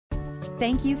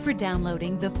Thank you for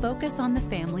downloading the Focus on the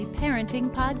Family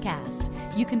Parenting Podcast.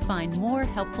 You can find more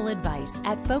helpful advice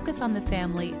at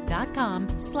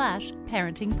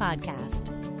focusonthefamily.com/parenting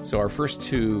podcast. So our first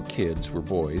two kids were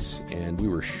boys, and we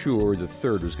were sure the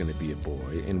third was going to be a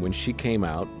boy. And when she came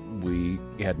out, we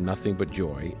had nothing but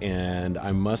joy. And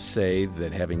I must say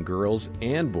that having girls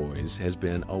and boys has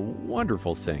been a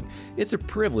wonderful thing. It's a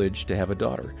privilege to have a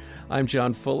daughter. I'm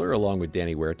John Fuller, along with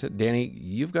Danny Huerta. Danny,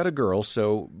 you've got a girl,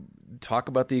 so talk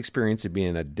about the experience of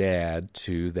being a dad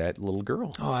to that little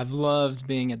girl. Oh, I've loved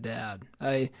being a dad.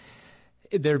 There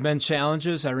have been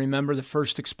challenges. I remember the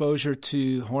first exposure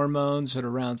to hormones at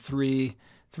around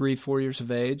 4 years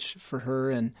of age for her,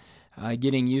 and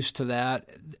getting used to that.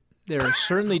 There are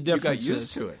certainly differences. You got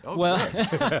used to it. Oh, well,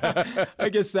 I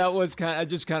guess that was I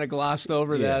just kind of glossed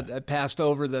over that. I passed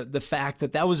over the fact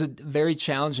that was a very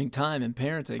challenging time in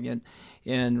parenting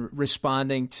and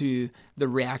responding to the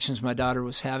reactions my daughter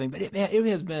was having. But it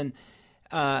has been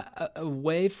a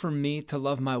way for me to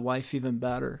love my wife even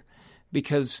better,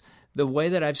 because the way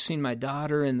that I've seen my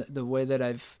daughter and the way that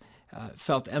I've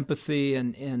felt empathy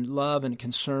and love and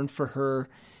concern for her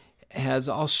has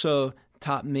also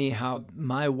taught me how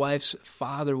my wife's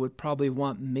father would probably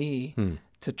want me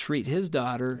to treat his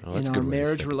daughter in our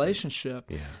marriage relationship.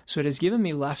 Yeah. So it has given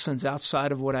me lessons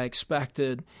outside of what I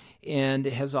expected, and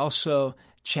it has also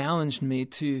challenged me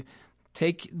to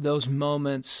take those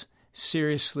moments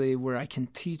seriously where I can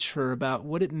teach her about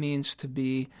what it means to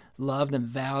be loved and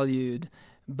valued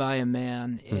by a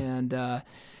man. And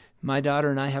my daughter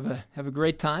and I have a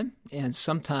great time, and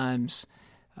sometimes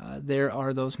there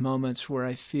are those moments where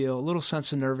I feel a little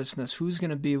sense of nervousness. Who's going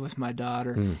to be with my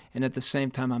daughter? And at the same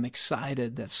time, I'm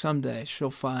excited that someday she'll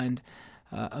find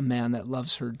a man that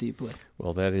loves her deeply.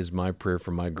 Well, that is my prayer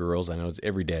for my girls. I know it's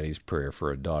every daddy's prayer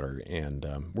for a daughter. And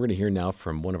we're going to hear now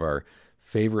from one of our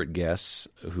favorite guests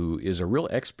who is a real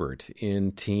expert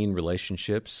in teen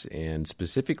relationships and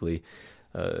specifically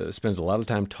spends a lot of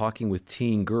time talking with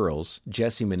teen girls,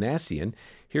 Jessie Minassian.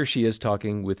 Here she is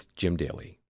talking with Jim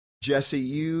Daly. Jessie,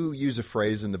 you use a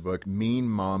phrase in the book, mean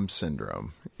mom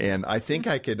syndrome. And I think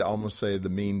I could almost say the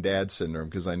mean dad syndrome,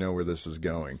 because I know where this is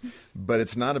going. But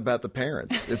it's not about the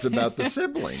parents. It's about the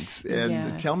siblings.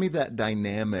 And tell me that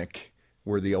dynamic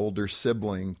where the older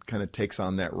sibling kind of takes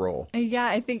on that role. Yeah,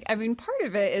 I mean, part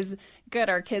of it is good.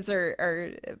 Our kids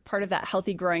are part of that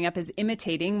healthy growing up is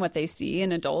imitating what they see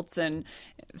in adults, and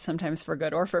sometimes for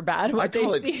good or for bad. I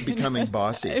call it becoming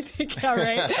bossy. Yeah,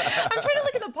 right. I'm trying to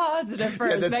look at the positive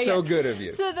first. Yeah, that's so good of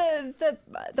you. So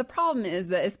the problem is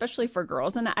that, especially for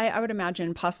girls, and I would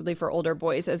imagine possibly for older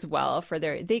boys as well,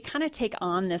 they kind of take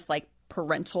on this like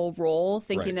parental role,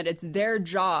 thinking that it's their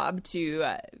job to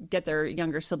get their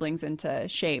younger siblings into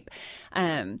shape.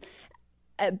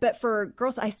 But for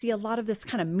girls, I see a lot of this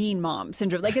kind of mean mom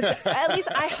syndrome. Like, at least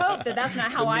I hope that that's not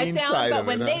how I sound. But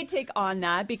when they take on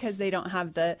that, because they don't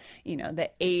have the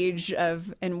age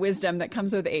and wisdom that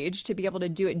comes with age to be able to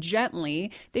do it gently,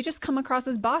 they just come across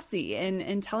as bossy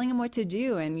and telling them what to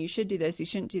do. And you should do this, you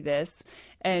shouldn't do this.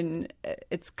 And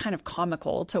it's kind of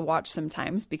comical to watch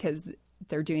sometimes, because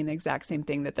they're doing the exact same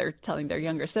thing that they're telling their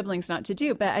younger siblings not to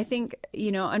do. But I think,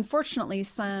 unfortunately,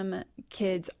 some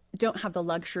kids don't have the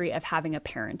luxury of having a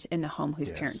parent in the home who's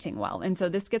parenting well. And so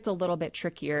this gets a little bit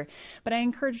trickier. But I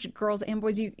encourage girls and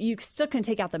boys, you still can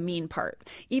take out the mean part.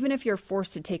 Even if you're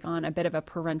forced to take on a bit of a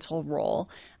parental role,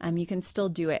 you can still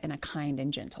do it in a kind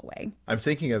and gentle way. I'm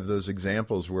thinking of those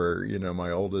examples where,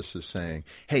 my oldest is saying,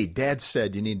 hey, Dad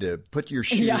said you need to put your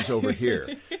shoes over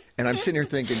here. And I'm sitting here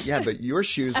thinking, yeah, but your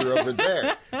shoes are over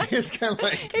there. It's kind of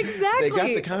like they got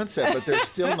the concept, but they're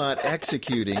still not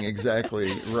executing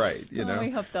exactly right, Well, we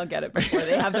hope they'll get it before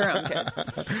they have their own kids.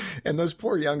 And those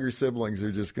poor younger siblings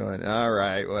are just going, all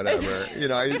right, whatever.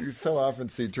 I so often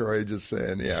see Troy just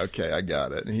saying, yeah, okay, I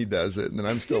got it. And he does it. And then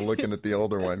I'm still looking at the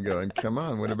older one going, come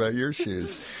on, what about your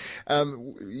shoes?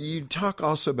 You talk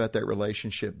also about that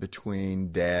relationship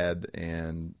between dad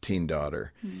and teen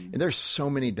daughter. And there's so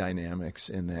many dynamics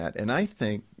in that. And I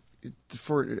think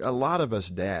for a lot of us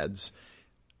dads,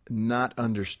 not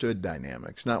understood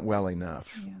dynamics, not well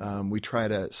enough. Yeah. We try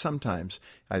to sometimes,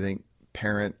 I think,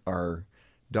 parent our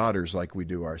daughters like we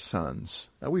do our sons.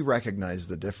 We recognize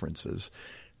the differences,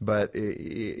 but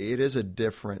it is a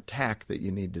different tack that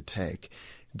you need to take.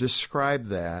 Describe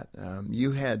that.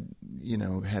 You had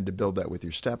to build that with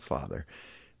your stepfather,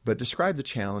 but describe the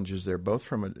challenges there, both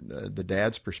from the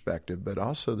dad's perspective, but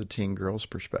also the teen girl's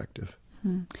perspective.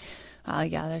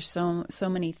 Yeah, there's so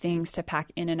many things to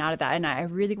pack in and out of that. And I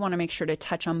really want to make sure to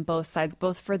touch on both sides,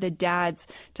 both for the dads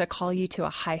to call you to a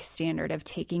high standard of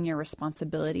taking your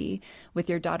responsibility with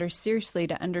your daughter seriously,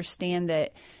 to understand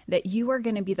that you are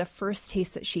going to be the first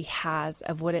taste that she has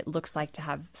of what it looks like to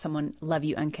have someone love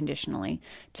you unconditionally,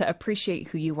 to appreciate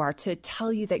who you are, to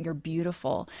tell you that you're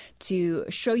beautiful, to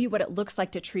show you what it looks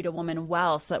like to treat a woman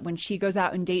well, so that when she goes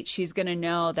out and dates, she's going to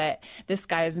know that this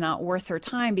guy is not worth her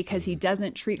time because he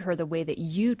doesn't treat her the way that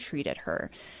you treated her.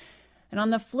 And on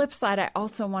the flip side, I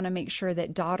also want to make sure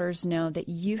that daughters know that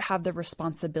you have the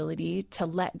responsibility to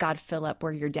let God fill up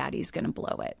where your daddy's going to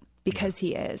blow it, because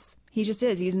he is. He just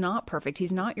is. He's not perfect.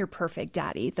 He's not your perfect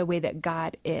daddy the way that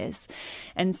God is.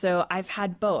 And so I've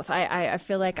had both. I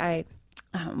feel like I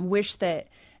wish that,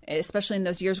 especially in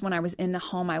those years when I was in the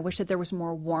home, I wish that there was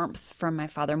more warmth from my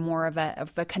father, more of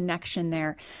a connection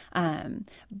there.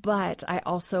 But I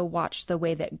also watched the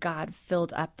way that God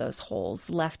filled up those holes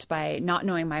left by not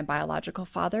knowing my biological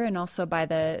father, and also by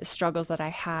the struggles that I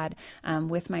had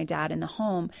with my dad in the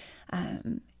home.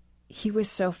 He was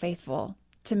so faithful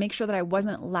to make sure that I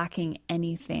wasn't lacking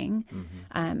anything,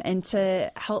 and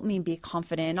to help me be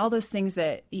confident. And all those things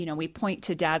that, we point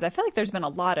to dads. I feel like there's been a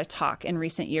lot of talk in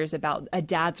recent years about a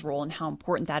dad's role and how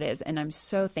important that is. And I'm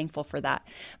so thankful for that.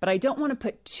 But I don't want to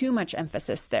put too much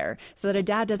emphasis there, so that a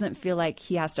dad doesn't feel like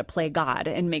he has to play God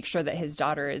and make sure that his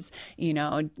daughter is,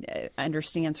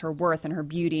 understands her worth and her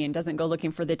beauty, and doesn't go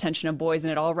looking for the attention of boys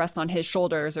and it all rests on his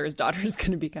shoulders, or his daughter is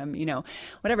going to become,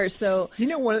 whatever. So,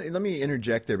 let me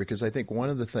interject there, because I think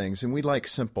one of the things, and we like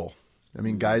simple. I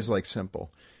mean, guys like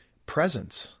simple.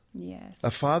 Presence. Yes. A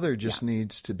father just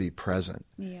needs to be present.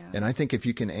 Yeah. And I think if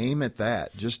you can aim at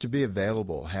that, just to be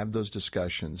available, have those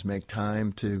discussions, make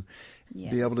time to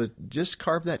be able to just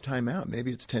carve that time out.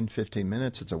 Maybe it's 10, 15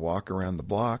 minutes. It's a walk around the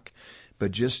block.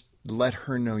 But just let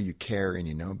her know you care and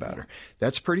you know about her.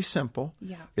 That's pretty simple.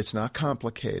 Yeah. It's not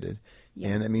complicated. Yeah.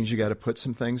 And that means you got to put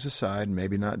some things aside and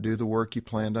maybe not do the work you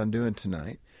planned on doing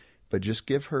tonight. But just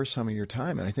give her some of your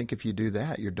time. And I think if you do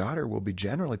that, your daughter will be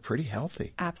generally pretty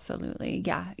healthy. Absolutely.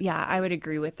 Yeah, I would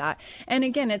agree with that. And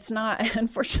again, it's not,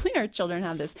 unfortunately, our children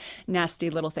have this nasty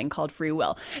little thing called free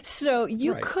will. So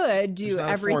you could do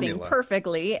everything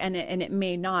perfectly, and it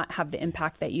may not have the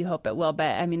impact that you hope it will.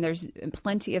 But I mean, there's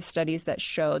plenty of studies that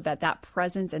show that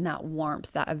presence and that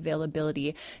warmth, that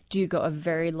availability do go a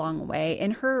very long way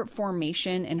in her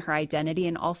formation, in her identity,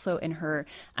 and also in her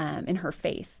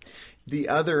faith. The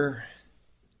other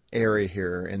area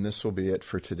here, and this will be it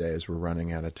for today as we're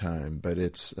running out of time, but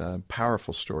it's a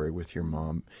powerful story with your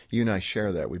mom. You and I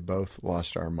share that. We both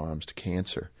lost our moms to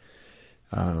cancer.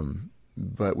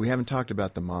 But we haven't talked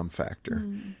about the mom factor.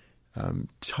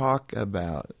 Talk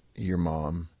about your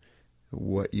mom,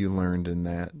 what you learned in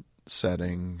that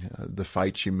setting, the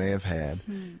fights you may have had,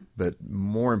 but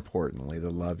more importantly,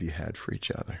 the love you had for each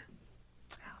other.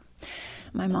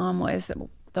 My mom was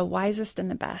the wisest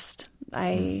and the best.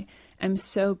 I am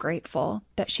so grateful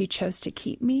that she chose to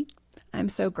keep me. I'm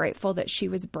so grateful that she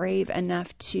was brave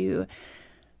enough to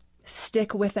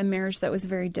stick with a marriage that was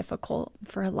very difficult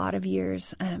for a lot of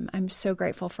years. I'm so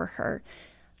grateful for her.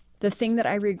 The thing that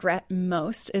I regret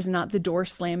most is not the door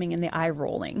slamming and the eye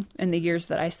rolling in the years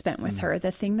that I spent with her.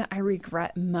 The thing that I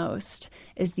regret most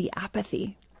is the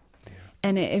apathy.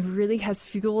 And it really has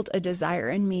fueled a desire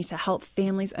in me to help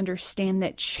families understand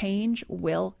that change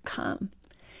will come.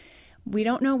 We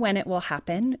don't know when it will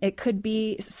happen. It could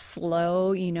be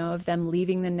slow, of them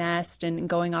leaving the nest and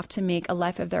going off to make a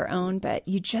life of their own, but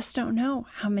you just don't know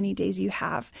how many days you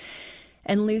have.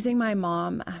 And losing my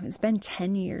mom, it's been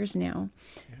 10 years now,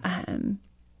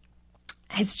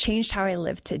 has changed how I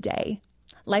live today.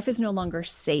 Life is no longer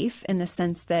safe in the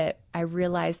sense that I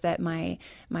realized that my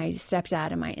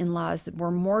stepdad and my in-laws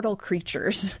were mortal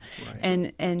creatures.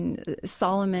 Right. And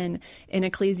Solomon in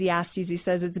Ecclesiastes, he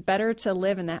says it's better to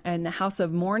live in the house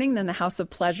of mourning than the house of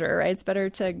pleasure, right? It's better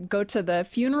to go to the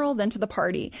funeral than to the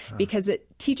party, because it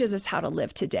teaches us how to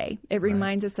live today. It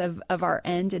reminds us of our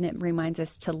end, and it reminds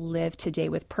us to live today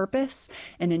with purpose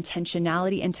and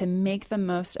intentionality, and to make the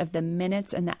most of the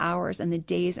minutes and the hours and the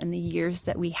days and the years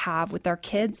that we have with our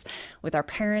kids, with our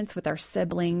parents, with our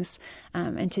siblings,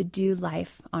 and to do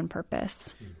life on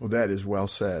purpose. Well, that is well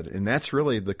said. And that's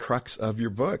really the crux of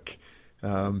your book,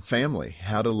 Family,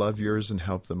 How to Love Yours and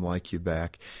Help Them Like You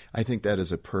Back. I think that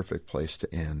is a perfect place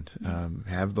to end.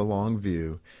 Have the long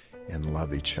view and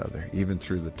love each other, even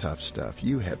through the tough stuff.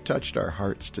 You have touched our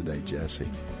hearts today, Jessie.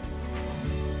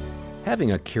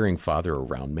 Having a caring father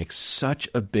around makes such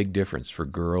a big difference for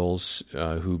girls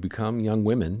who become young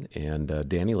women. And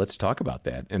Danny, let's talk about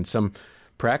that. And some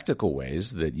practical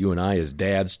ways that you and I, as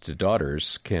dads to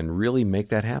daughters, can really make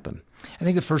that happen? I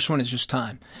think the first one is just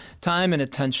time and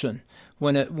attention.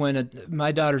 When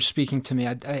my daughter's speaking to me,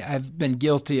 I've been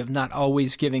guilty of not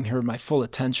always giving her my full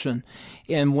attention.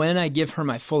 And when I give her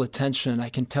my full attention, I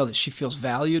can tell that she feels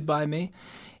valued by me.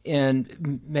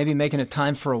 And maybe making a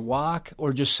time for a walk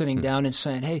or just sitting down and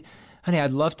saying, hey, honey, I'd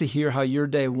love to hear how your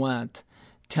day went.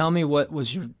 Tell me what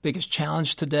was your biggest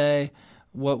challenge today.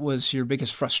 What was your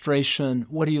biggest frustration?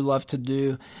 What do you love to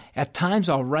do? At times,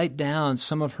 I'll write down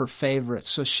some of her favorites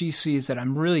so she sees that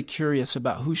I'm really curious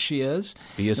about who she is.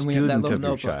 Be a student of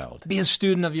your child. Be a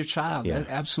student of your child,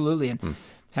 absolutely. And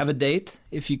have a date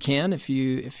if you can, if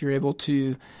you're able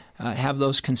to have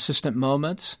those consistent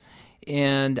moments.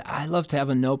 And I love to have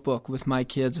a notebook with my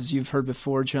kids, as you've heard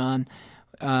before, John.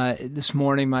 This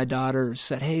morning, my daughter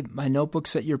said, hey, my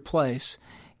notebook's at your place.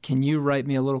 Can you write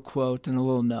me a little quote and a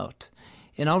little note?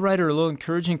 And I'll write her a little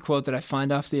encouraging quote that I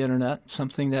find off the internet,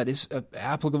 something that is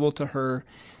applicable to her,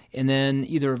 and then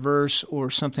either a verse or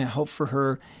something I hope for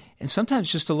her, and sometimes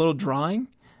just a little drawing,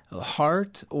 a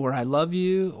heart, or I love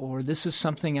you, or this is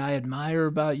something I admire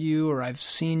about you, or I've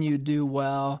seen you do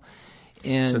well.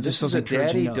 And so this is a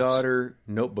daddy-daughter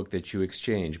notebook that you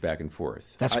exchange back and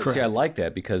forth. That's correct. See, I like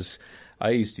that because I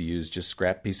used to use just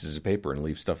scrap pieces of paper and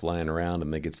leave stuff lying around,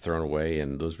 and it gets thrown away,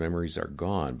 and those memories are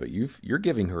gone. But you're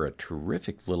giving her a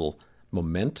terrific little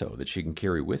memento that she can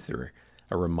carry with her,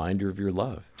 a reminder of your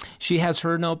love. She has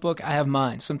her notebook. I have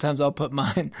mine. Sometimes I'll put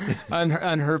mine on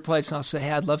her place, and I'll say, hey,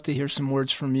 I'd love to hear some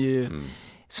words from you.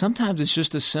 Sometimes it's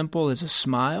just as simple as a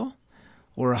smile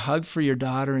or a hug for your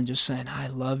daughter and just saying, I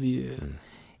love you.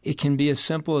 It can be as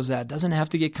simple as that. It doesn't have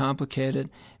to get complicated.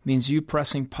 It means you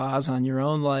pressing pause on your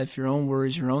own life, your own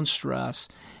worries, your own stress,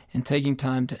 and taking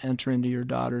time to enter into your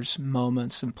daughter's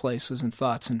moments and places and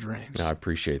thoughts and dreams. I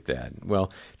appreciate that.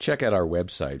 Well, check out our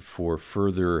website for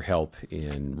further help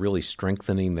in really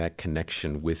strengthening that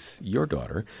connection with your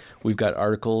daughter. We've got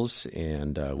articles,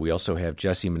 and we also have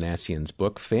Jessie Minassian's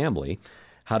book, Family,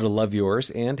 How to Love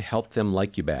Yours and Help Them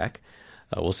Like You Back.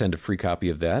 We'll send a free copy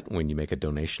of that when you make a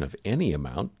donation of any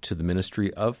amount to the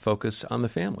Ministry of Focus on the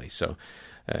Family. So,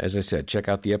 as I said, check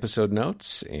out the episode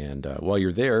notes, and while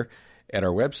you're there, at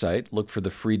our website, look for the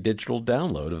free digital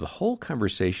download of the whole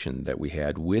conversation that we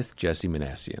had with Jessie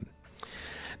Minassian.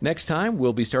 Next time,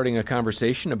 we'll be starting a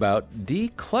conversation about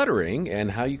decluttering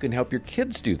and how you can help your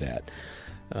kids do that.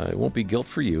 It won't be guilt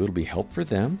for you. It'll be help for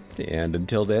them. And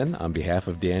until then, on behalf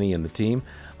of Danny and the team,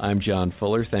 I'm John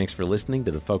Fuller. Thanks for listening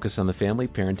to the Focus on the Family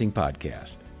Parenting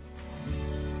Podcast.